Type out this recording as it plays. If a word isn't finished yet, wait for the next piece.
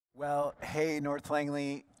Well, hey, North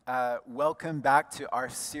Langley, welcome back to our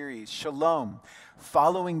series, Shalom,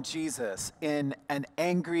 Following Jesus in an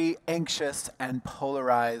Angry, Anxious, and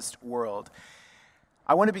Polarized World.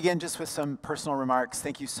 I want to begin just with some personal remarks.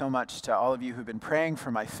 Thank you so much to all of you who've been praying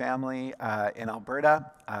for my family in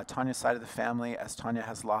Alberta, Tanya's side of the family, as Tanya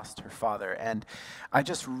has lost her father. And I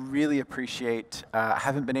just really appreciate, I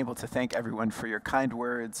haven't been able to thank everyone for your kind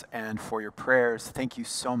words and for your prayers. Thank you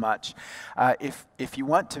so much. If you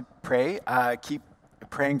want to pray, keep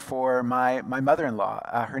praying for my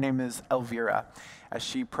mother-in-law. Her name is Elvira, as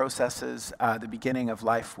she processes the beginning of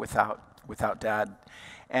life without dad.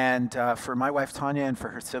 And for my wife, Tanya, and for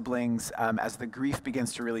her siblings, as the grief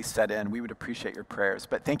begins to really set in, we would appreciate your prayers.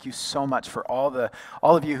 But thank you so much for all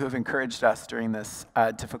of you who have encouraged us during this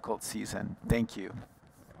difficult season. Thank you.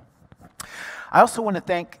 I also want to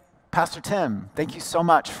thank Pastor Tim. Thank you so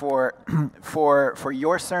much for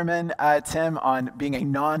your sermon, Tim, on being a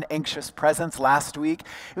non-anxious presence last week.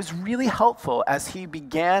 It was really helpful as he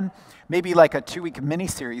began maybe like a 2-week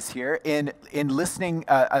mini-series here in listening,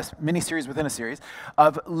 a mini-series within a series,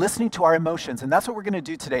 of listening to our emotions. And that's what we're going to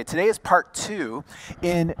do today. Today is part 2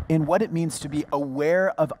 in what it means to be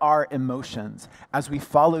aware of our emotions as we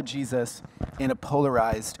follow Jesus in a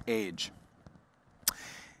polarized age.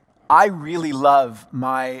 I really love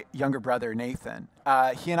my younger brother, Nathan.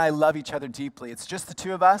 He and I love each other deeply. It's just the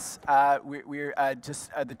two of us. We're just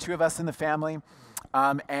the two of us in the family.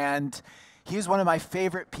 And he's one of my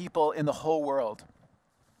favorite people in the whole world.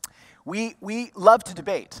 We love to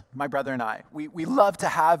debate, my brother and I. We love to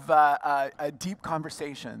have deep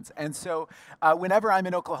conversations. And so whenever I'm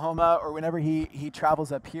in Oklahoma or whenever he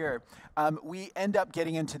travels up here, we end up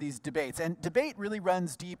getting into these debates. And debate really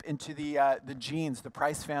runs deep into the genes, the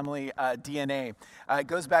Price family DNA. It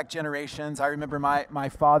goes back generations. I remember my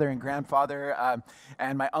father and grandfather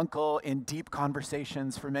and my uncle in deep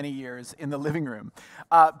conversations for many years in the living room.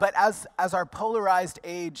 But as our polarized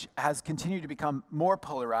age has continued to become more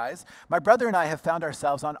polarized, my brother and I have found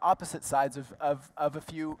ourselves on opposite sides of a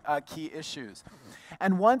few key issues.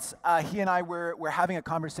 And once he and I were having a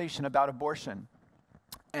conversation about abortion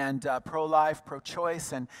and pro-life,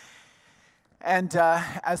 pro-choice, and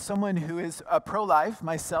as someone who is pro-life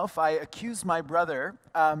myself, I accused my brother,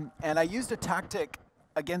 and I used a tactic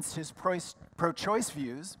against his pro-choice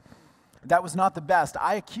views that was not the best.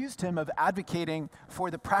 I accused him of advocating for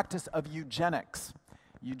the practice of eugenics,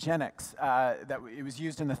 that it was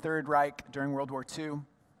used in the Third Reich during World War II,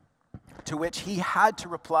 to which he had to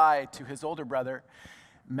reply to his older brother,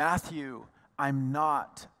 Matthew, I'm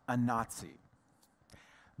not a Nazi.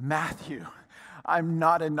 Matthew, I'm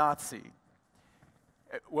not a Nazi.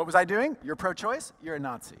 What was I doing? You're pro-choice? You're a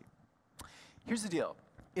Nazi. Here's the deal.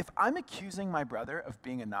 If I'm accusing my brother of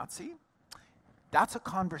being a Nazi, that's a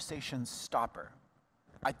conversation stopper.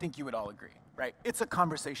 I think you would all agree, right? It's a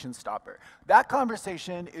conversation stopper. That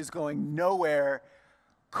conversation is going nowhere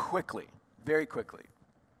quickly, very quickly.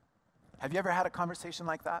 Have you ever had a conversation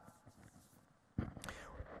like that?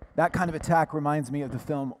 That kind of attack reminds me of the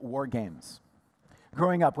film War Games.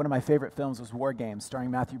 Growing up, one of my favorite films was War Games,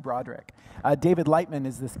 starring Matthew Broderick. David Lightman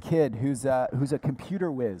is this kid who's a computer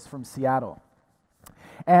whiz from Seattle.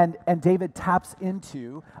 And David taps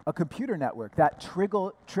into a computer network that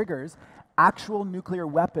triggers actual nuclear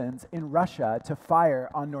weapons in Russia to fire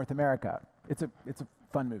on North America. It's a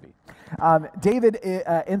fun movie. David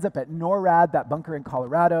ends up at NORAD, that bunker in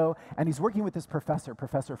Colorado, and he's working with this professor,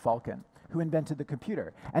 Professor Falcon, who invented the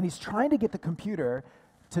computer. And he's trying to get the computer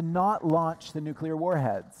to not launch the nuclear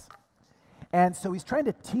warheads. And so he's trying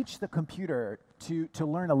to teach the computer to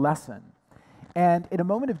learn a lesson. And in a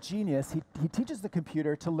moment of genius, he teaches the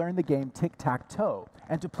computer to learn the game tic-tac-toe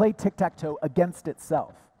and to play tic-tac-toe against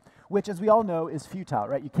itself, which, as we all know, is futile,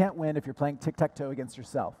 right? You can't win if you're playing tic-tac-toe against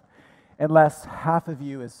yourself, unless half of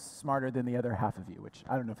you is smarter than the other half of you, which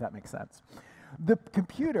I don't know if that makes sense. The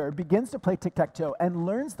computer begins to play tic-tac-toe and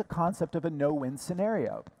learns the concept of a no-win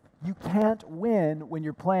scenario. You can't win when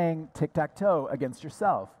you're playing tic-tac-toe against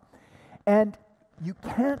yourself. And you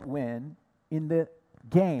can't win in the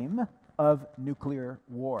game of nuclear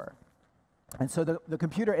war. And so the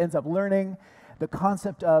computer ends up learning the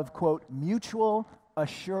concept of, quote, mutual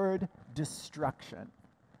assured destruction.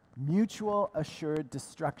 Mutual assured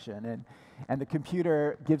destruction. And the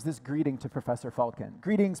computer gives this greeting to Professor Falcon.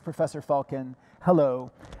 Greetings, Professor Falcon.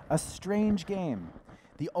 Hello. A strange game.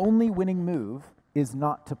 The only winning move is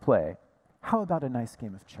not to play. How about a nice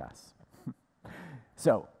game of chess?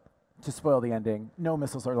 So, to spoil the ending, no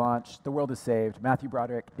missiles are launched, the world is saved, Matthew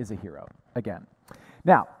Broderick is a hero, again.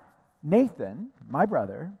 Now, Nathan, my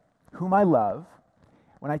brother, whom I love,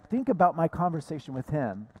 when I think about my conversation with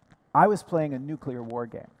him, I was playing a nuclear war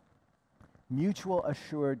game. mutual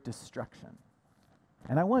assured destruction.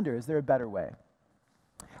 And I wonder, is there a better way?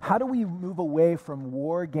 How do we move away from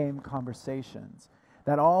war game conversations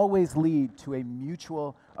that always lead to a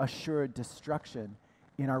mutual assured destruction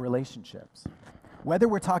in our relationships? Whether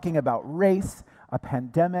we're talking about race, a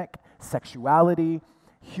pandemic, sexuality,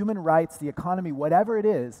 human rights, the economy, whatever it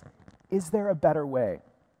is there a better way?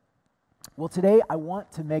 Well, today I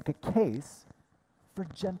want to make a case for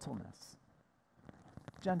gentleness.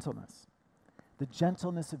 Gentleness. The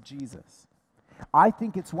gentleness of Jesus. I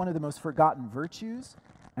think it's one of the most forgotten virtues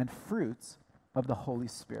and fruits of the Holy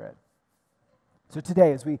Spirit. So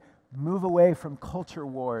today, as we move away from culture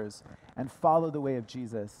wars and follow the way of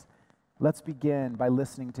Jesus, let's begin by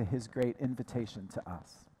listening to his great invitation to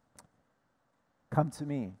us. Come to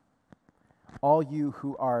me, all you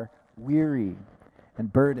who are weary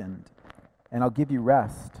and burdened, and I'll give you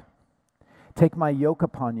rest. Take my yoke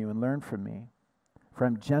upon you and learn from me, for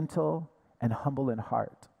I'm gentle and humble in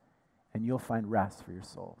heart, and you'll find rest for your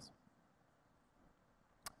souls.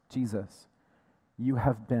 Jesus, you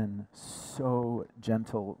have been so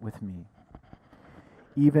gentle with me,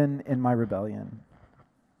 even in my rebellion.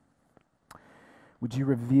 Would you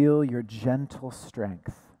reveal your gentle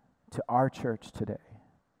strength to our church today,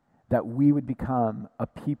 that we would become a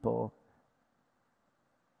people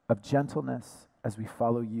of gentleness as we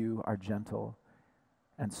follow you, our gentle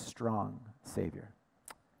and strong Savior.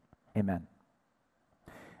 Amen.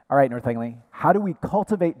 All right, North Langley, how do we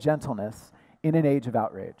cultivate gentleness in an age of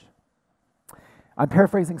outrage? I'm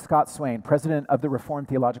paraphrasing Scott Swain, president of the Reformed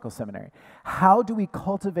Theological Seminary. How do we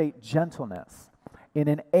cultivate gentleness in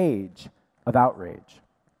an age of outrage?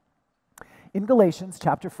 In Galatians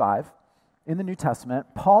chapter 5, in the New Testament,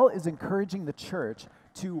 Paul is encouraging the church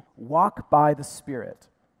to walk by the Spirit.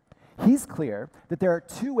 He's clear that there are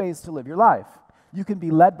two ways to live your life. You can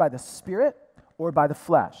be led by the Spirit or by the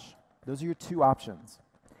flesh. Those are your two options.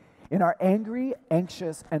 In our angry,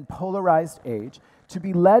 anxious, and polarized age, to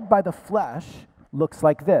be led by the flesh looks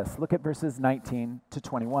like this. Look at verses 19 to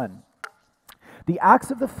 21. The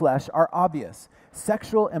acts of the flesh are obvious: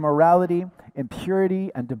 sexual immorality,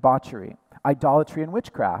 impurity and debauchery, idolatry and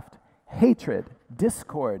witchcraft, hatred,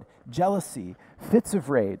 discord, jealousy, fits of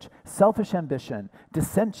rage, selfish ambition,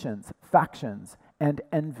 dissensions, factions, and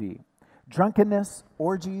envy, drunkenness,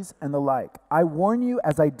 orgies, and the like. I warn you,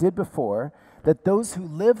 as I did before, that those who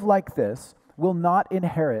live like this will not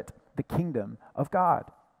inherit the kingdom of God.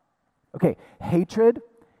 Okay, hatred,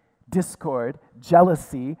 discord,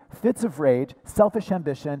 jealousy, fits of rage, selfish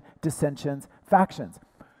ambition, dissensions, factions.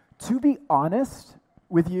 To be honest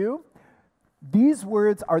with you, these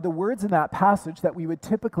words are the words in that passage that we would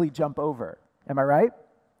typically jump over. Am I right?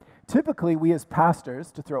 Typically, we as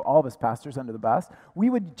pastors, to throw all of us pastors under the bus, we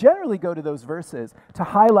would generally go to those verses to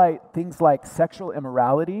highlight things like sexual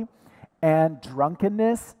immorality and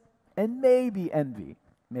drunkenness and maybe envy,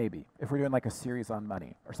 maybe, if we're doing like a series on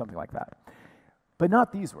money or something like that. But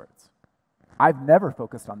not these words. I've never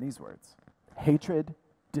focused on these words: hatred,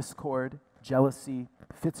 discord, jealousy,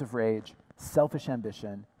 fits of rage, selfish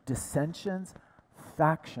ambition, dissensions,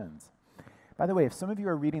 factions. By the way, if some of you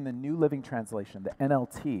are reading the New Living Translation, the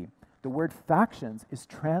NLT, the word factions is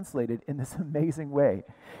translated in this amazing way.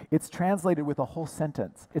 It's translated with a whole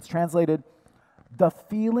sentence. It's translated, the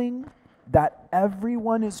feeling that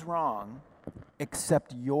everyone is wrong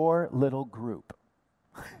except your little group.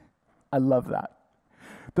 I love that.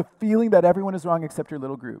 The feeling that everyone is wrong except your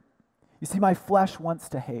little group. You see, my flesh wants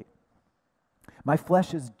to hate. My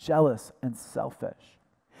flesh is jealous and selfish.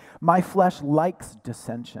 My flesh likes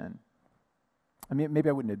dissension. I mean, maybe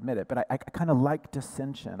I wouldn't admit it, but I kind of like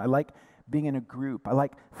dissension. I like being in a group. I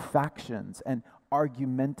like factions and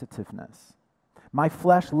argumentativeness. My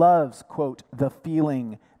flesh loves, quote, the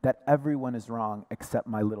feeling that everyone is wrong except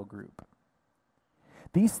my little group.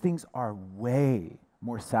 These things are way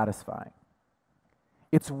more satisfying.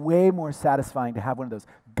 It's way more satisfying to have one of those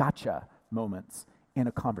gotcha moments in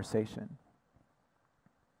a conversation.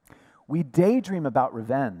 We daydream about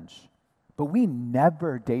revenge, but we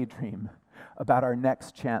never daydream about our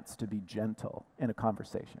next chance to be gentle in a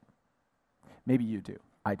conversation. Maybe you do.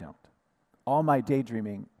 I don't. All my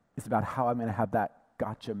daydreaming is about how I'm going to have that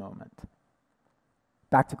gotcha moment.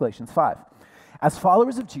 Back to Galatians 5. As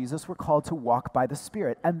followers of Jesus, we're called to walk by the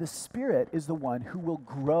Spirit, and the Spirit is the one who will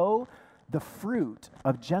grow the fruit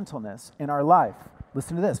of gentleness in our life.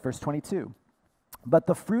 Listen to this, verse 22. But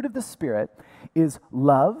the fruit of the Spirit is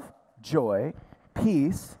love, joy,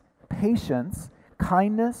 peace, patience,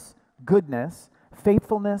 kindness, goodness,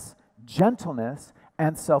 faithfulness, gentleness,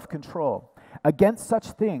 and self-control. Against such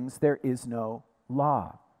things there is no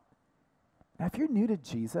law. Now, if you're new to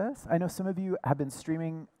Jesus, I know some of you have been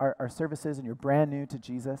streaming our services and you're brand new to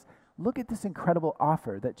Jesus. Look at this incredible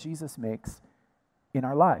offer that Jesus makes in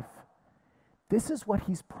our life. This is what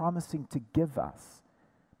he's promising to give us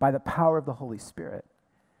by the power of the Holy Spirit.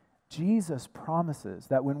 Jesus promises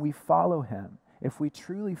that when we follow him, if we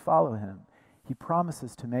truly follow him, he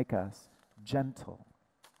promises to make us gentle.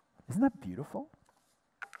 Isn't that beautiful?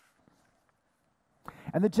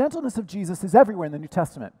 And the gentleness of Jesus is everywhere in the New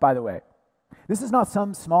Testament, by the way. This is not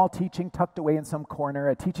some small teaching tucked away in some corner,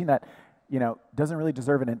 a teaching that, doesn't really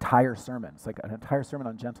deserve an entire sermon. It's like an entire sermon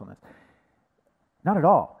on gentleness. Not at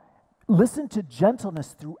all. Listen to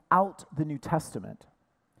gentleness throughout the New Testament.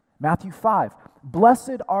 Matthew 5,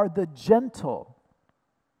 blessed are the gentle.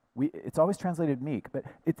 It's always translated meek, but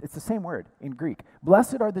it's the same word in Greek.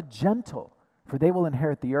 Blessed are the gentle, for they will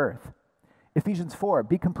inherit the earth. Ephesians 4,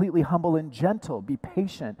 be completely humble and gentle, be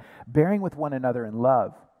patient, bearing with one another in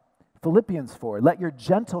love. Philippians 4, let your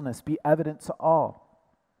gentleness be evident to all.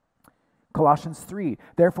 Colossians 3,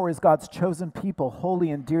 therefore as God's chosen people, holy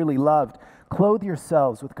and dearly loved, clothe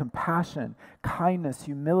yourselves with compassion, kindness,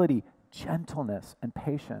 humility, gentleness, and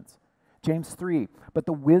patience. James 3, but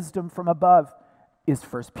the wisdom from above is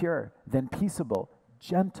first pure, then peaceable,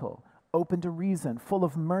 gentle, open to reason, full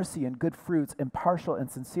of mercy and good fruits, impartial and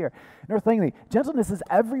sincere. North Langley, gentleness is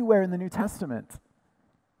everywhere in the New Testament.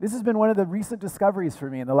 This has been one of the recent discoveries for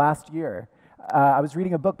me in the last year. I was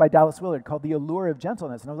reading a book by Dallas Willard called The Allure of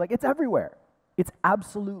Gentleness, and I was like, it's everywhere. It's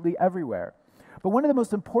absolutely everywhere. But one of the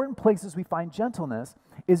most important places we find gentleness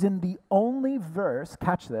is in the only verse,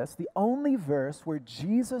 catch this, the only verse where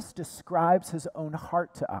Jesus describes his own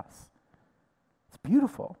heart to us. It's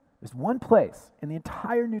beautiful. There's one place in the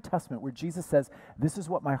entire New Testament where Jesus says, this is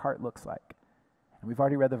what my heart looks like. And we've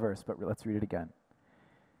already read the verse, but let's read it again.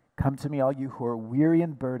 Come to me, all you who are weary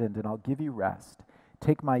and burdened, and I'll give you rest.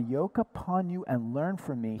 Take my yoke upon you and learn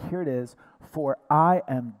from me. Here it is, for I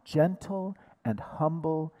am gentle and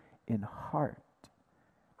humble in heart.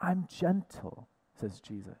 I'm gentle, says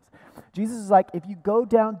Jesus. Jesus is like, if you go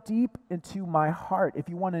down deep into my heart, if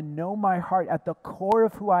you want to know my heart at the core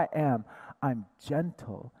of who I am, I'm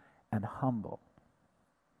gentle and humble.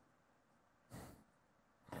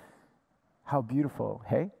 How beautiful,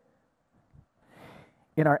 hey?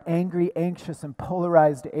 In our angry, anxious, and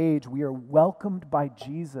polarized age, we are welcomed by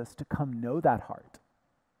Jesus to come know that heart.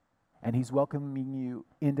 And he's welcoming you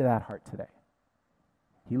into that heart today.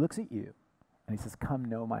 He looks at you and he says, come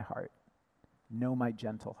know my heart. Know my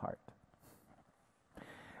gentle heart.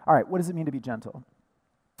 All right, what does it mean to be gentle?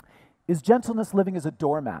 Is gentleness living as a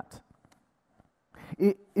doormat?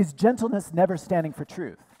 Is gentleness never standing for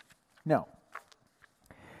truth? No.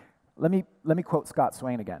 Let me quote Scott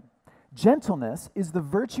Swain again. Gentleness is the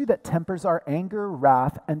virtue that tempers our anger,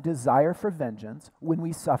 wrath, and desire for vengeance when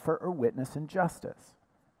we suffer or witness injustice.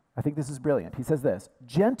 I think this is brilliant. He says this,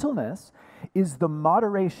 gentleness is the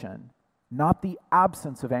moderation, not the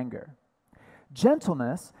absence of anger.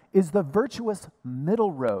 Gentleness is the virtuous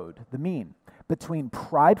middle road, the mean, between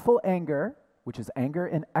prideful anger, which is anger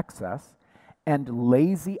in excess, and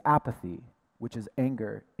lazy apathy, which is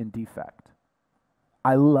anger in defect.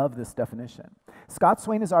 I love this definition. Scott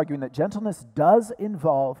Swain is arguing that gentleness does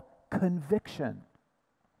involve conviction.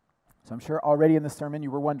 So I'm sure already in the sermon you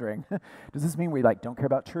were wondering, does this mean we don't care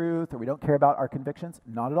about truth or we don't care about our convictions?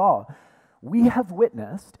 Not at all. We have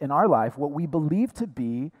witnessed in our life what we believe to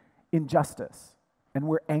be injustice, and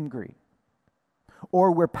we're angry,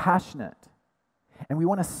 or we're passionate, and we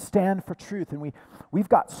want to stand for truth, and we've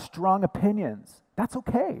got strong opinions. That's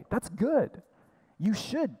okay. That's good. You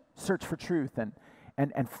should search for truth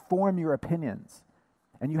and form your opinions.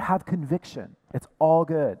 And you have conviction. It's all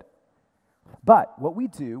good. But what we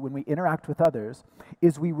do when we interact with others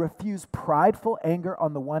is we refuse prideful anger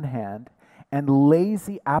on the one hand and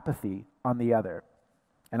lazy apathy on the other.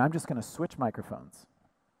 And I'm just going to switch microphones.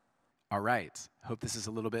 All right. Hope this is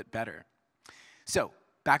a little bit better. So,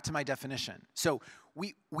 back to my definition. So,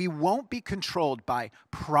 we won't be controlled by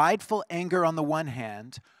prideful anger on the one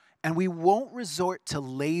hand, and we won't resort to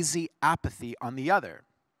lazy apathy on the other.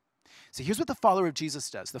 So here's what the follower of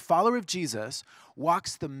Jesus does. The follower of Jesus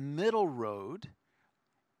walks the middle road,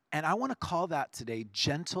 and I want to call that today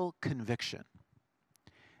gentle conviction.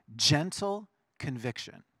 Gentle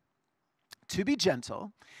conviction. To be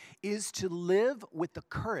gentle is to live with the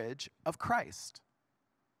courage of Christ.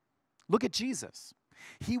 Look at Jesus.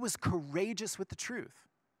 He was courageous with the truth.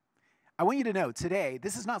 I want you to know today,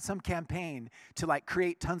 this is not some campaign to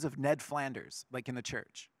create tons of Ned Flanders in the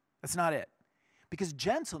church. That's not it. Because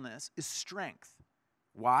gentleness is strength.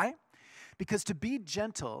 Why? Because to be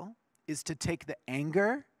gentle is to take the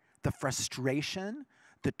anger, the frustration,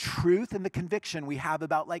 the truth and the conviction we have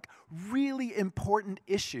about like really important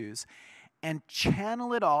issues and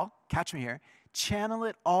channel it all, catch me here, channel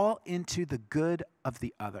it all into the good of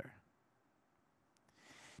the other.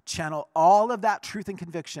 Channel all of that truth and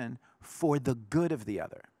conviction for the good of the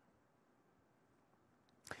other.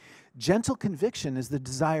 Gentle conviction is the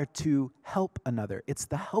desire to help another. It's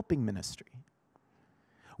the helping ministry.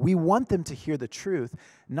 We want them to hear the truth,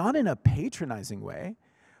 not in a patronizing way,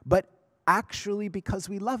 but actually because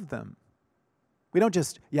we love them. We don't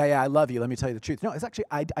just, yeah, I love you, let me tell you the truth. No, it's actually,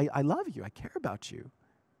 I love you, I care about you.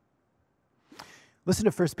 Listen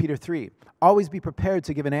to 1 Peter 3. Always be prepared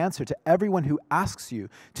to give an answer to everyone who asks you,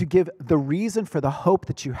 to give the reason for the hope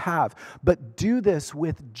that you have, but do this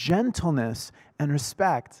with gentleness and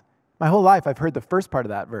respect. My whole life I've heard the first part of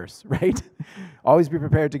that verse, right? Always be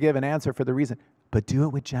prepared to give an answer for the reason, but do it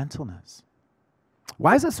with gentleness.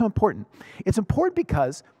 Why is that so important? It's important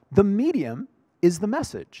because the medium is the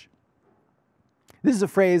message. This is a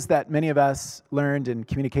phrase that many of us learned in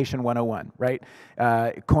Communication 101, right?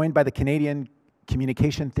 Coined by the Canadian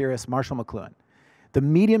communication theorist Marshall McLuhan. The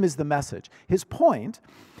medium is the message. His point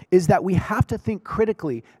is that we have to think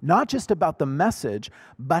critically, not just about the message,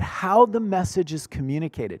 but how the message is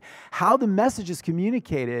communicated. How the message is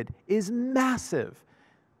communicated is massive.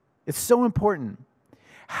 It's so important.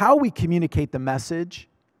 How we communicate the message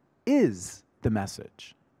is the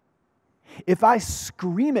message. If I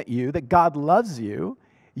scream at you that God loves you,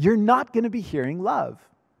 you're not going to be hearing love.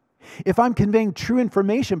 If I'm conveying true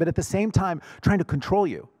information, but at the same time trying to control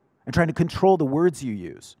you and trying to control the words you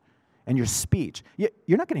use and your speech, you're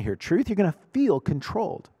not going to hear truth. You're going to feel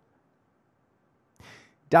controlled.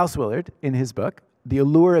 Dallas Willard, in his book, The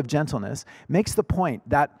Allure of Gentleness, makes the point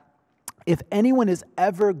that if anyone is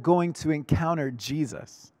ever going to encounter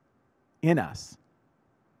Jesus in us,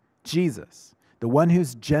 Jesus, the one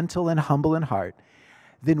who's gentle and humble in heart,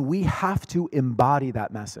 then we have to embody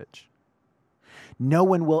that message. No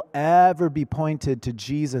one will ever be pointed to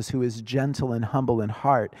Jesus who is gentle and humble in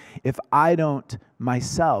heart if I don't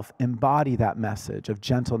myself embody that message of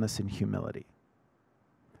gentleness and humility.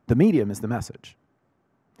 The medium is the message.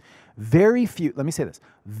 Very few, let me say this,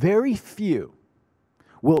 very few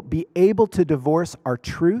will be able to divorce our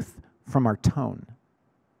truth from our tone.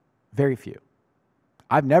 Very few.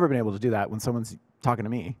 I've never been able to do that when someone's talking to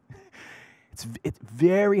me. It's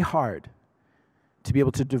very hard to be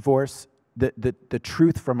able to divorce the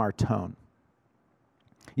truth from our tone.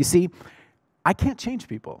 You see, I can't change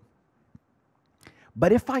people.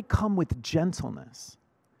 But if I come with gentleness,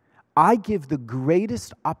 I give the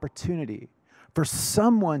greatest opportunity for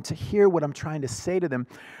someone to hear what I'm trying to say to them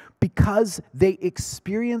because they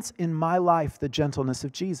experience in my life the gentleness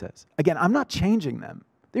of Jesus. Again, I'm not changing them.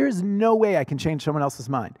 There is no way I can change someone else's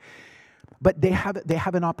mind. But they have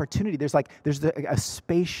an opportunity. There's a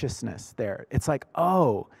spaciousness there. It's like,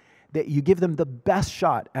 oh, that you give them the best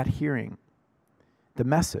shot at hearing the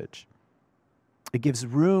message. It gives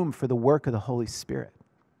room for the work of the Holy Spirit.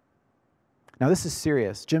 Now, this is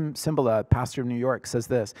serious. Jim Cymbala, pastor of New York, says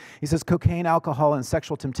this. He says, cocaine, alcohol, and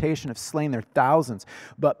sexual temptation have slain their thousands,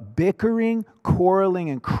 but bickering, quarreling,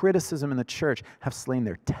 and criticism in the church have slain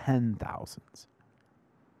their 10,000s.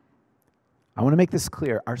 I want to make this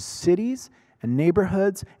clear. Our cities and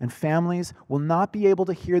neighborhoods and families will not be able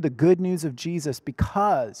to hear the good news of Jesus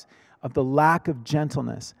because of the lack of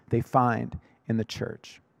gentleness they find in the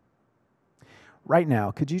church. Right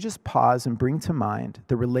now, could you just pause and bring to mind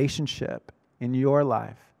the relationship in your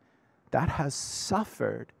life that has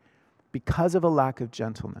suffered because of a lack of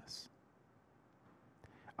gentleness?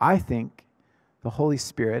 I think the Holy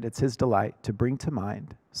Spirit, it's His delight to bring to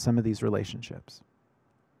mind some of these relationships.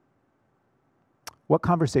 What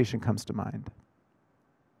conversation comes to mind?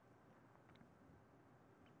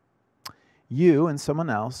 You and someone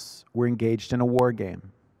else were engaged in a war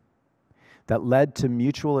game that led to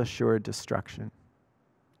mutual assured destruction.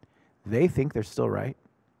 They think they're still right.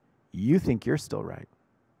 You think you're still right.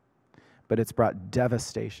 But it's brought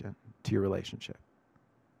devastation to your relationship.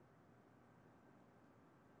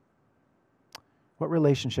 What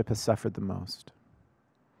relationship has suffered the most?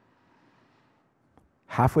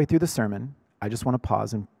 Halfway through the sermon, I just want to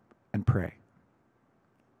pause and pray.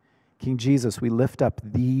 King Jesus, we lift up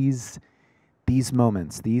these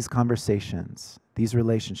moments, these conversations, these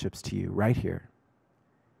relationships to you right here.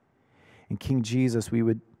 And King Jesus, we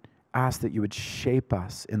would ask that you would shape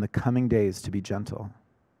us in the coming days to be gentle.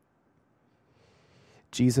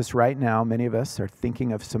 Jesus, right now, many of us are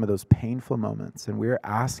thinking of some of those painful moments, and we're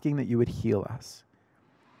asking that you would heal us,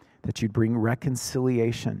 that you'd bring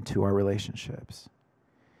reconciliation to our relationships,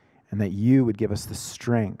 and that you would give us the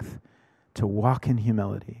strength to walk in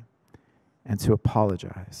humility and to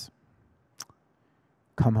apologize.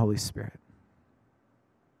 Come, Holy Spirit.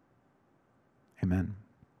 Amen.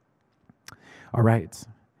 All right.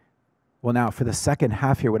 Well, now for the second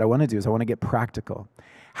half here, what I want to do is I want to get practical.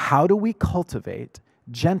 How do we cultivate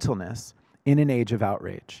gentleness in an age of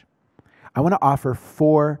outrage? I want to offer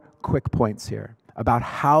 4 quick points here about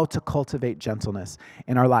how to cultivate gentleness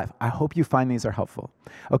in our life. I hope you find these are helpful.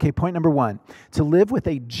 Okay, point number 1, to live with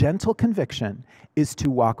a gentle conviction is to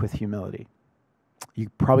walk with humility. You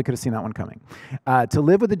probably could have seen that one coming. To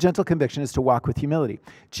live with a gentle conviction is to walk with humility.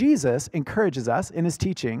 Jesus encourages us in his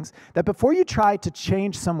teachings that before you try to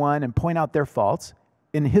change someone and point out their faults,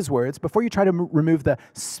 in his words, before you try to remove the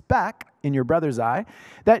speck in your brother's eye,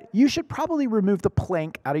 that you should probably remove the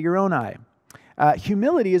plank out of your own eye.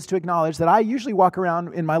 Humility is to acknowledge that I usually walk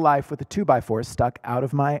around in my life with a 2x4 stuck out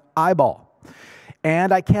of my eyeball.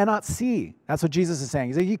 And I cannot see. That's what Jesus is saying.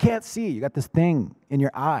 He's like, you can't see. You got this thing in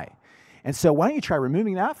your eye. And so why don't you try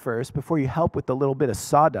removing that first before you help with the little bit of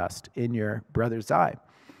sawdust in your brother's eye?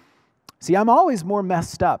 See, I'm always more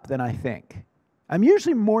messed up than I think. I'm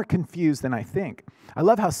usually more confused than I think. I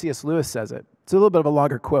love how C.S. Lewis says it. It's a little bit of a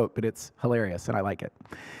longer quote, but it's hilarious, and I like it.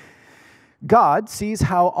 God sees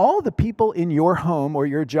how all the people in your home or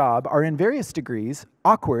your job are in various degrees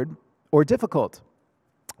awkward or difficult.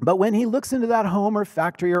 But when he looks into that home or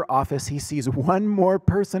factory or office, he sees one more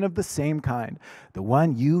person of the same kind, the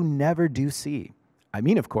one you never do see. I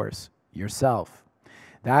mean, of course, yourself.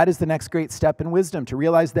 That is the next great step in wisdom, to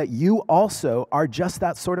realize that you also are just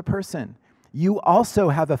that sort of person. You also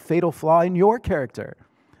have a fatal flaw in your character.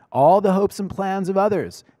 All the hopes and plans of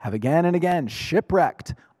others have again and again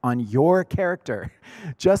shipwrecked on your character,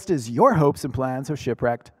 just as your hopes and plans have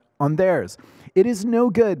shipwrecked on theirs. It is no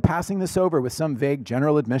good passing this over with some vague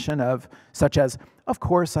general admission such as, of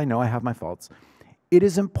course, I know I have my faults. It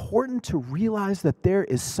is important to realize that there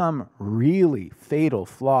is some really fatal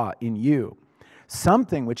flaw in you,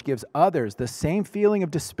 something which gives others the same feeling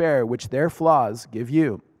of despair which their flaws give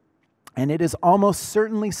you. And it is almost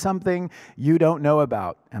certainly something you don't know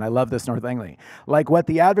about. And I love this, North Langley. Like what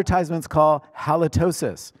the advertisements call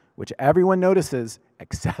halitosis, which everyone notices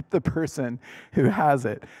except the person who has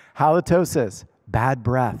it. Halitosis, bad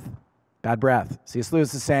breath. Bad breath. C.S.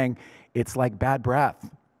 Lewis is saying it's like bad breath,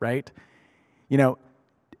 right? You know,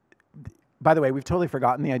 by the way, we've totally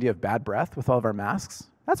forgotten the idea of bad breath with all of our masks.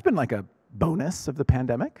 That's been like a bonus of the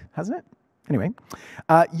pandemic, hasn't it? Anyway,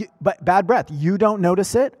 but bad breath, you don't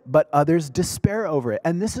notice it, but others despair over it.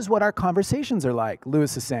 And this is what our conversations are like,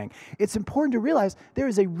 Lewis is saying. It's important to realize there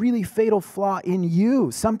is a really fatal flaw in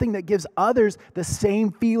you, something that gives others the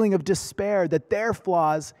same feeling of despair that their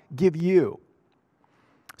flaws give you.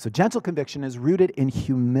 So gentle conviction is rooted in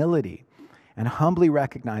humility and humbly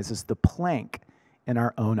recognizes the plank in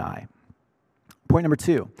our own eye. Point number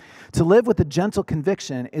 2, to live with a gentle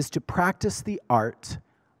conviction is to practice the art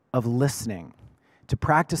of listening, to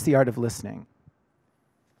practice the art of listening.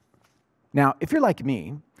 Now, if you're like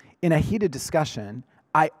me, in a heated discussion,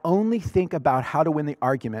 I only think about how to win the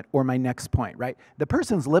argument or my next point, right? The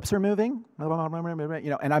person's lips are moving,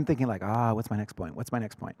 and I'm thinking like, what's my next point? What's my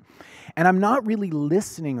next point? And I'm not really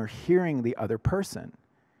listening or hearing the other person.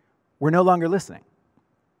 We're no longer listening.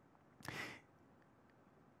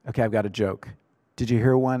 Okay, I've got a joke. Did you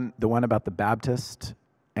hear the one about the Baptist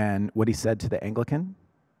and what he said to the Anglican?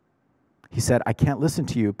 He said, I can't listen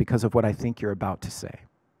to you because of what I think you're about to say.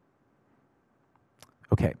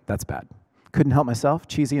 Okay, that's bad. Couldn't help myself.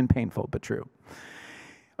 Cheesy and painful, but true.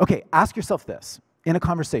 Okay, ask yourself this. In a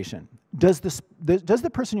conversation, does the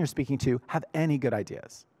person you're speaking to have any good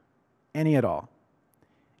ideas? Any at all?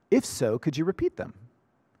 If so, could you repeat them?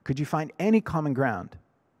 Could you find any common ground?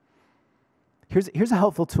 Here's a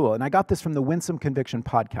helpful tool, and I got this from the Winsome Conviction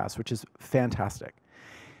podcast, which is fantastic.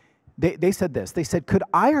 They said this. They said, could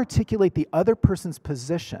I articulate the other person's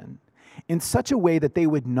position in such a way that they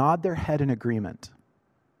would nod their head in agreement?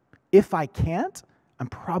 If I can't, I'm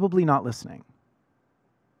probably not listening.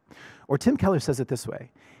 Or Tim Keller says it this way.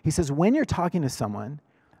 He says, when you're talking to someone,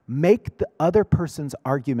 make the other person's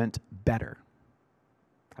argument better.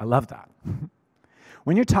 I love that.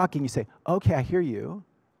 When you're talking, you say, okay, I hear you.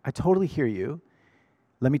 I totally hear you.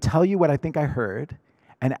 Let me tell you what I think I heard.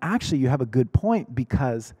 And actually, you have a good point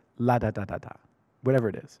because la da da da da, whatever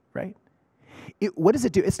it is, right? What does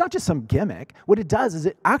it do? It's not just some gimmick. What it does is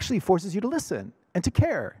it actually forces you to listen and to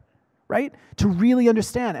care, right? To really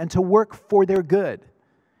understand and to work for their good.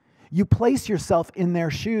 You place yourself in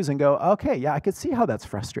their shoes and go, okay, yeah, I could see how that's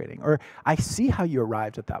frustrating, or I see how you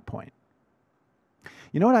arrived at that point.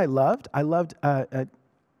 You know what I loved?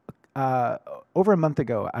 Over a month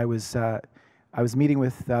ago, I was meeting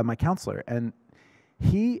with my counselor, and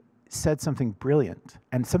he said something brilliant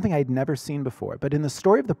and something I had never seen before. But in the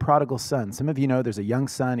story of the prodigal son, some of you know there's a young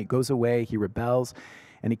son, he goes away, he rebels,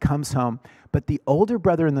 and he comes home. But the older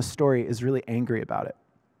brother in the story is really angry about it.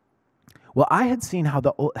 Well, I had seen how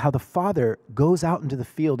the father goes out into the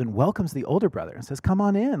field and welcomes the older brother and says, come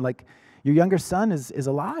on in, like your younger son is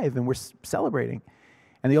alive and we're celebrating.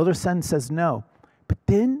 And the older son says no. But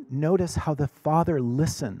then notice how the father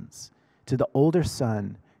listens to the older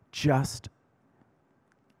son just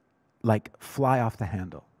like fly off the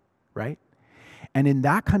handle, right? And in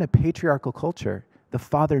that kind of patriarchal culture, the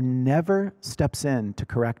father never steps in to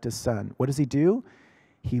correct his son. What does he do?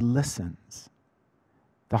 He listens.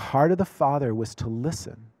 The heart of the father was to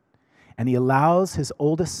listen, and he allows his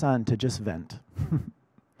oldest son to just vent.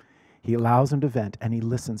 He allows him to vent, and he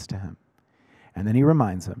listens to him. And then he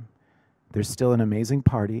reminds him, there's still an amazing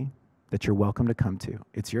party that you're welcome to come to.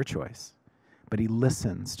 It's your choice. But he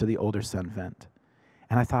listens to the older son vent.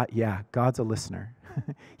 And I thought, yeah, God's a listener.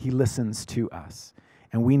 He listens to us,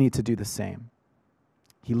 and we need to do the same.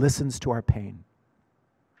 He listens to our pain.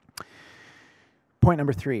 Point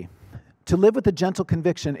number 3. To live with a gentle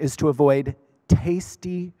conviction is to avoid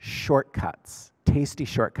tasty shortcuts. Tasty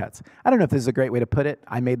shortcuts. I don't know if this is a great way to put it.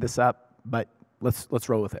 I made this up, but let's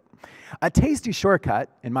roll with it. A tasty shortcut,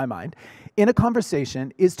 in my mind, in a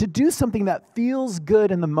conversation is to do something that feels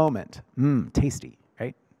good in the moment. Tasty,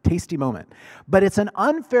 right? Tasty moment. But it's an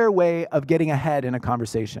unfair way of getting ahead in a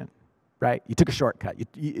conversation, right? You took a shortcut.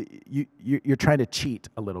 You're trying to cheat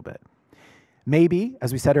a little bit. Maybe,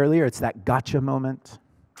 as we said earlier, it's that gotcha moment.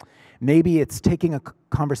 Maybe it's taking a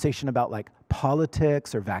conversation about like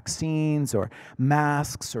politics or vaccines or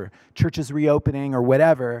masks or churches reopening or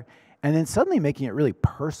whatever, and then suddenly making it really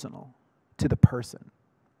personal to the person.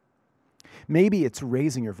 Maybe it's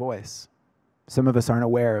raising your voice. Some of us aren't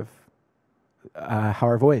aware of how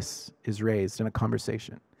our voice is raised in a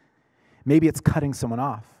conversation. Maybe it's cutting someone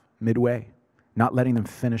off midway, not letting them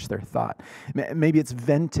finish their thought. Maybe it's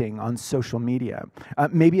venting on social media.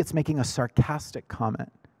 Maybe it's making a sarcastic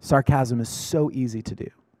comment. Sarcasm is so easy to do.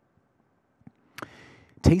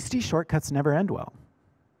 Tasty shortcuts never end well.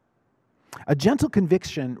 A gentle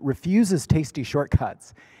conviction refuses tasty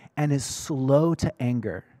shortcuts and is slow to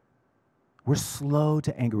anger. We're slow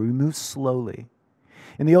to anger. We move slowly.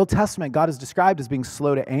 In the Old Testament, God is described as being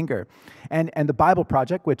slow to anger. And the Bible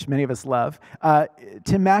Project, which many of us love,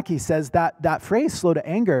 Tim Mackey says that phrase, slow to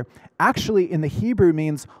anger, actually in the Hebrew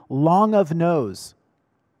means long of nose.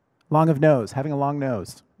 Long of nose, having a long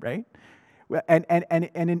nose, right?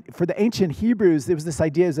 And for the ancient Hebrews, there was this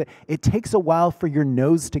idea is that it takes a while for your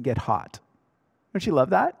nose to get hot. Don't you love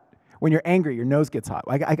that? When you're angry, your nose gets hot.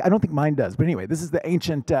 I don't think mine does. But anyway, this is the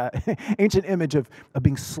ancient image of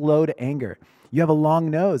being slow to anger. You have a long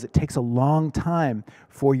nose. It takes a long time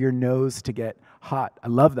for your nose to get hot. I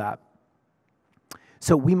love that.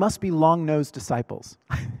 So we must be long-nosed disciples.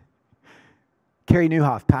 Kerry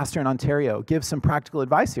Newhoff, pastor in Ontario, gives some practical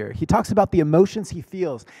advice here. He talks about the emotions he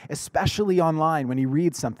feels, especially online when he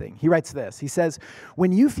reads something. He writes this. He says,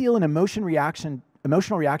 when you feel an emotional reaction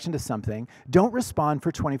to something, don't respond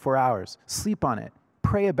for 24 hours. Sleep on it.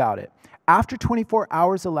 Pray about it. After 24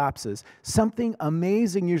 hours elapses, something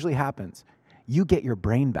amazing usually happens. You get your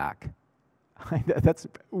brain back. That's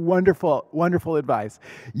wonderful, wonderful advice.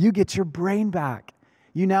 You get your brain back.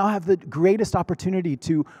 You now have the greatest opportunity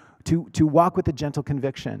to walk with a gentle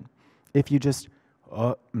conviction. If you just,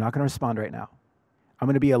 I'm not going to respond right now. I'm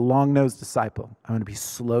going to be a long-nosed disciple. I'm going to be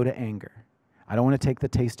slow to anger. I don't want to take the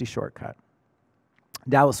tasty shortcut.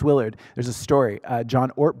 Dallas Willard, there's a story. John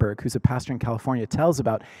Ortberg, who's a pastor in California, tells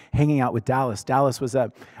about hanging out with Dallas. Dallas was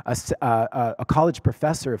a college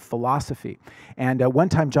professor of philosophy. And one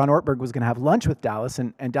time, John Ortberg was going to have lunch with Dallas,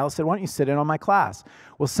 and Dallas said, why don't you sit in on my class?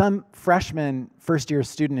 Well, some freshman, first-year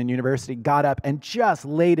student in university got up and just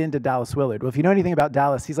laid into Dallas Willard. Well, if you know anything about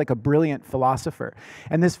Dallas, he's like a brilliant philosopher.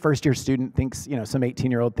 And this first-year student thinks, some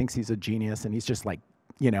 18-year-old thinks he's a genius, and he's just like,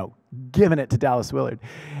 giving it to Dallas Willard.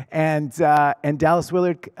 And Dallas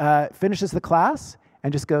Willard finishes the class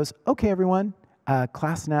and just goes, okay, everyone,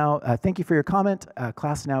 class now, thank you for your comment.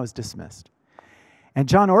 Class now is dismissed. And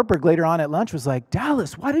John Ortberg later on at lunch was like,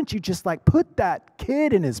 Dallas, why didn't you just put that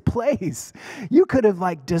kid in his place? You could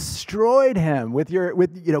have destroyed him with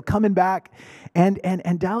coming back.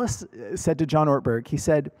 And Dallas said to John Ortberg, he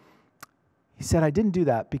said, I didn't do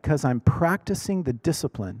that because I'm practicing the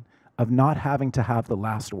discipline of not having to have the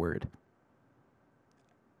last word.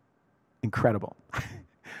 Incredible.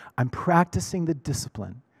 I'm practicing the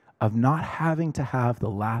discipline of not having to have the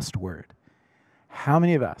last word. How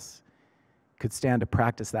many of us could stand to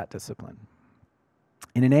practice that discipline?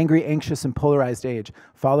 In an angry, anxious, and polarized age,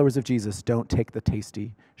 followers of Jesus don't take the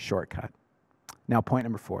tasty shortcut. Now, point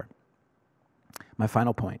number 4. My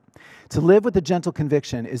final point. To live with a gentle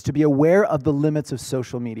conviction is to be aware of the limits of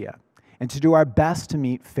social media and to do our best to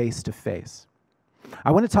meet face to face.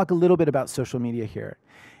 I want to talk a little bit about social media here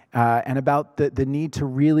and about the need to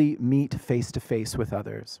really meet face to face with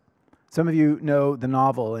others. Some of you know the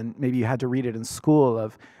novel, and maybe you had to read it in school,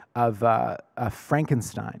 of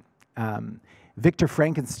Frankenstein. Victor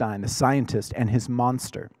Frankenstein, the scientist, and his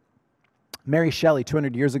monster. Mary Shelley,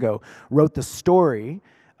 200 years ago, wrote the story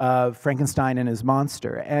of Frankenstein and his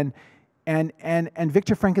monster. And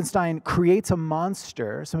Victor Frankenstein creates a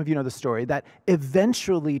monster, some of you know the story, that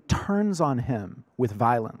eventually turns on him with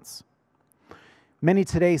violence. Many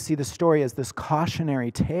today see the story as this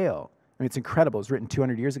cautionary tale. I mean, it's incredible. It was written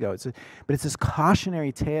 200 years ago. But it's this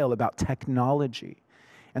cautionary tale about technology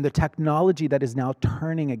and the technology that is now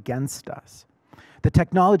turning against us. The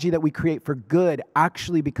technology that we create for good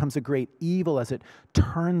actually becomes a great evil as it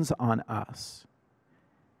turns on us.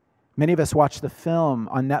 Many of us watched the film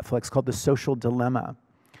on Netflix called The Social Dilemma.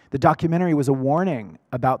 The documentary was a warning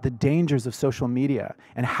about the dangers of social media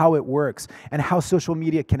and how it works and how social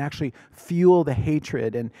media can actually fuel the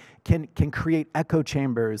hatred and can create echo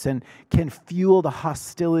chambers and can fuel the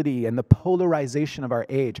hostility and the polarization of our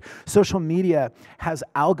age. Social media has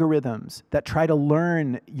algorithms that try to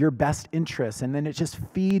learn your best interests, and then it just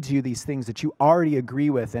feeds you these things that you already agree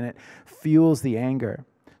with, and it fuels the anger.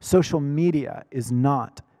 Social media is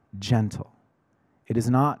not gentle. It is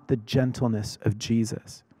not the gentleness of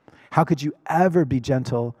Jesus. How could you ever be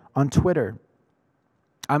gentle on Twitter?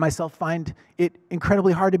 I myself find it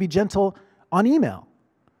incredibly hard to be gentle on email.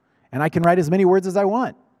 And I can write as many words as I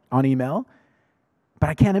want on email, but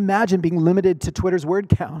I can't imagine being limited to Twitter's word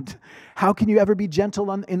count. How can you ever be gentle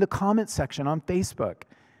in the comment section on Facebook?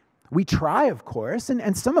 We try, of course,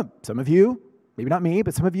 and some of you, maybe not me,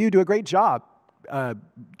 but some of you do a great job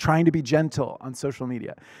trying to be gentle on social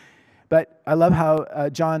media. But I love how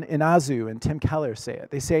John Inazu and Tim Keller say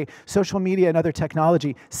it. They say social media and other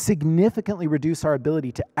technology significantly reduce our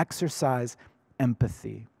ability to exercise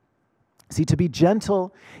empathy. See, to be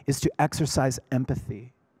gentle is to exercise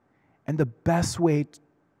empathy. And the best way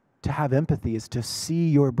to have empathy is to see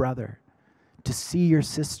your brother, to see your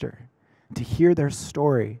sister, to hear their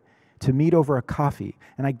story, to meet over a coffee.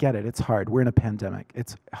 And I get it, it's hard. We're in a pandemic.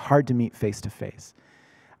 It's hard to meet face to face.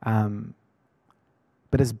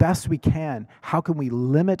 But as best we can, how can we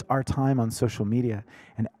limit our time on social media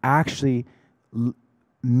and actually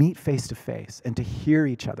meet face to face and to hear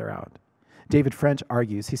each other out? David French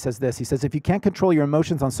argues, he says this, he says, if you can't control your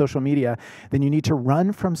emotions on social media, then you need to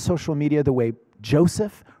run from social media the way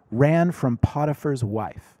Joseph ran from Potiphar's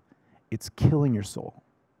wife. It's killing your soul.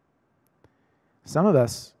 Some of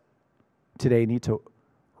us today need to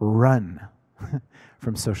run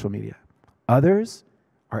from social media. Others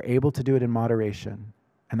are able to do it in moderation,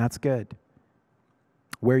 and that's good.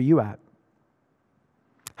 Where are you at?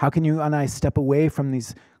 How can you and I step away from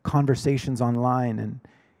these conversations online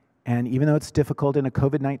and even though it's difficult in a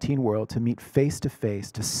COVID-19 world to meet face to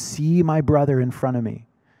face, to see my brother in front of me,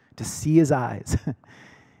 to see his eyes,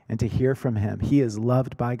 and to hear from him. He is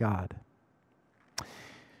loved by God.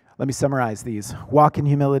 Let me summarize these. Walk in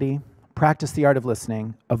humility, practice the art of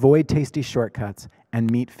listening, avoid tasty shortcuts, and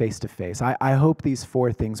meet face to face. I hope these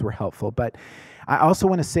 4 things were helpful, but I also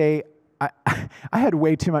want to say I had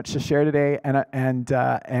way too much to share today, and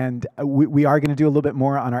we are going to do a little bit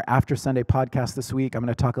more on our After Sunday podcast this week. I'm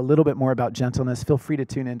going to talk a little bit more about gentleness. Feel free to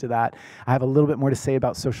tune into that. I have a little bit more to say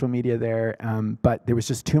about social media there, but there was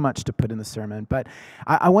just too much to put in the sermon. But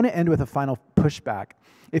I want to end with a final pushback.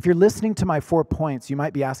 If you're listening to my 4 points, you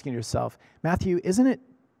might be asking yourself, Matthew, isn't it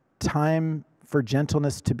time for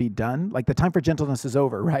gentleness to be done? Like the time for gentleness is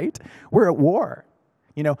over, right? We're at war.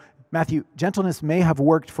 You know, Matthew, gentleness may have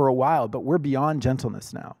worked for a while, but we're beyond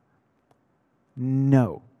gentleness now.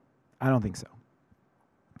 No, I don't think so.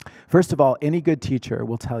 First of all, any good teacher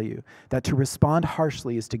will tell you that to respond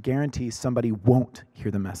harshly is to guarantee somebody won't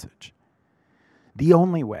hear the message. The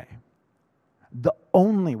only way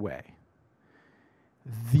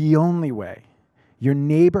your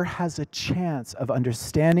neighbor has a chance of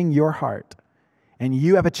understanding your heart, and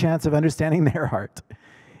you have a chance of understanding their heart,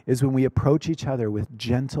 is when we approach each other with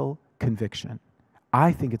gentle conviction.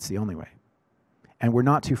 I think it's the only way. And we're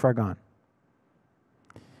not too far gone.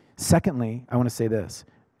 Secondly, I want to say this.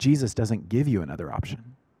 Jesus doesn't give you another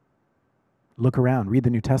option. Look around, read the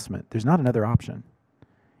New Testament. There's not another option.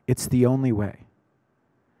 It's the only way.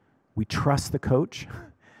 We trust the coach.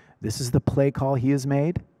 This is the play call he has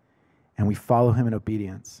made, and we follow him in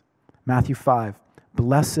obedience. Matthew 5,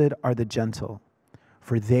 blessed are the gentle,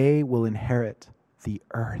 for they will inherit the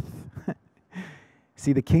earth.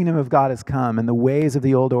 See, the kingdom of God has come, and the ways of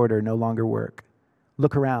the old order no longer work.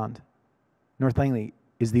 Look around. North Langley,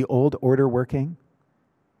 is the old order working?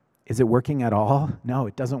 Is it working at all? No,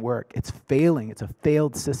 it doesn't work. It's failing. It's a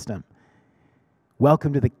failed system.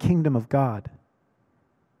 Welcome to the kingdom of God.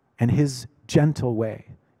 And his gentle way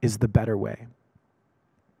is the better way.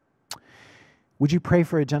 Would you pray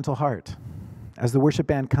for a gentle heart? As the worship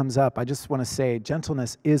band comes up, I just want to say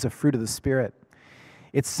gentleness is a fruit of the Spirit.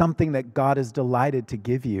 It's something that God is delighted to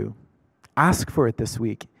give you. Ask for it this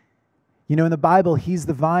week. You know, in the Bible, he's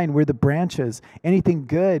the vine, we're the branches. Anything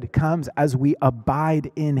good comes as we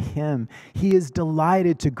abide in him. He is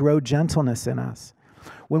delighted to grow gentleness in us.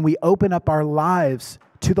 When we open up our lives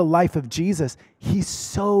to the life of Jesus, he's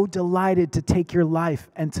so delighted to take your life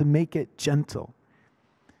and to make it gentle.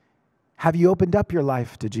 Have you opened up your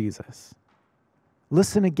life to Jesus?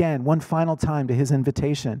 Listen again, one final time to his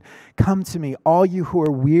invitation. Come to me, all you who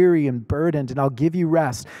are weary and burdened, and I'll give you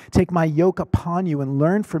rest. Take my yoke upon you and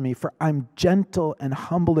learn from me, for I'm gentle and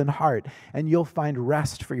humble in heart, and you'll find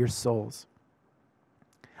rest for your souls.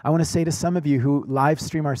 I want to say to some of you who live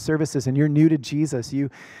stream our services and you're new to Jesus, you're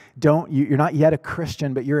not yet a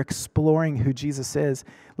Christian, but you're exploring who Jesus is.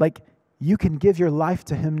 Like, you can give your life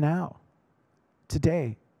to him now,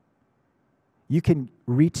 today. You can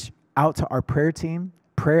reach out to our prayer team,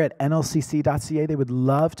 prayer@nlcc.ca. They would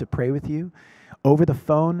love to pray with you over the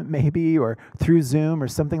phone maybe, or through Zoom or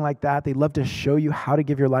something like that. They'd love to show you how to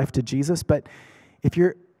give your life to Jesus. But if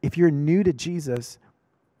you're new to Jesus,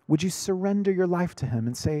 would you surrender your life to him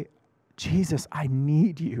and say, Jesus, I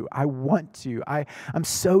need you. I want to. I'm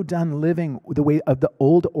so done living the way of the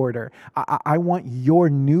old order. I want your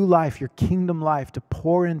new life, your kingdom life to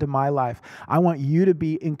pour into my life. I want you to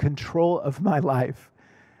be in control of my life.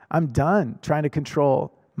 I'm done trying to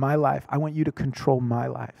control my life. I want you to control my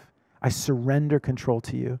life. I surrender control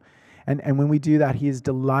to you. And when we do that, he is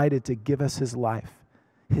delighted to give us his life,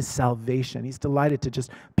 his salvation. He's delighted to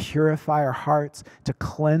just purify our hearts, to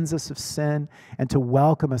cleanse us of sin, and to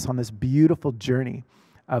welcome us on this beautiful journey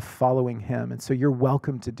of following him. And so you're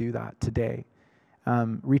welcome to do that today.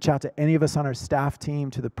 Reach out to any of us on our staff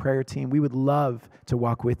team, to the prayer team. We would love to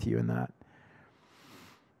walk with you in that.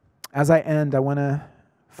 As I end, I want to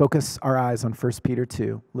focus our eyes on 1 Peter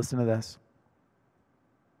 2. Listen to this.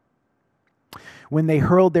 When they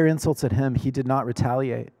hurled their insults at him, he did not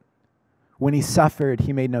retaliate. When he suffered,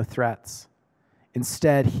 he made no threats.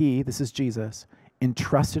 Instead, he, this is Jesus,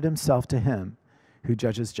 entrusted himself to him who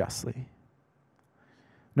judges justly.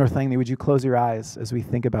 North Langley, would you close your eyes as we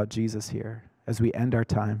think about Jesus here, as we end our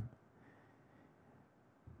time?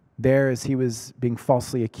 There, as he was being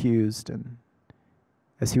falsely accused, and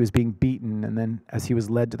as he was being beaten, and then as he was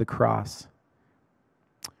led to the cross.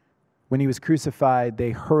 When he was crucified,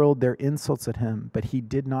 they hurled their insults at him, but he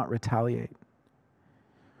did not retaliate.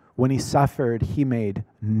 When he suffered, he made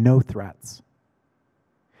no threats.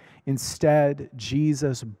 Instead,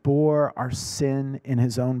 Jesus bore our sin in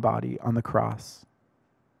his own body on the cross.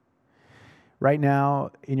 Right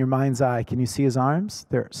now, in your mind's eye, can you see his arms?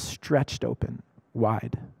 They're stretched open,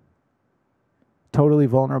 wide. Totally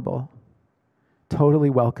vulnerable. Totally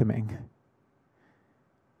welcoming.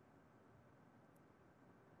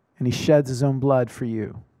 And he sheds his own blood for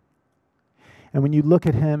you. And when you look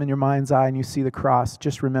at him in your mind's eye and you see the cross,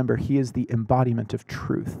 just remember, he is the embodiment of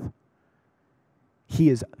truth. He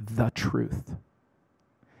is the truth.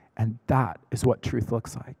 And that is what truth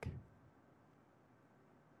looks like.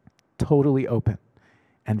 Totally open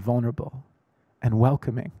and vulnerable and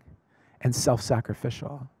welcoming and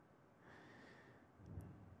self-sacrificial.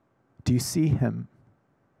 Do you see him?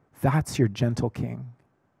 That's your gentle king.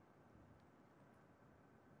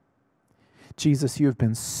 Jesus, you have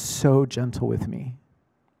been so gentle with me.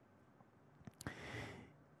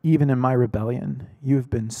 Even in my rebellion, you have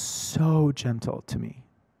been so gentle to me.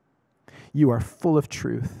 You are full of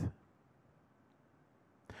truth.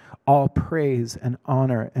 All praise and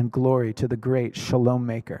honor and glory to the great Shalom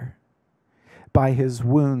maker. By his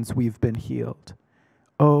wounds we've been healed.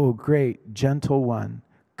 O great gentle one,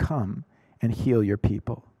 come and heal your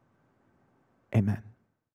people. Amen.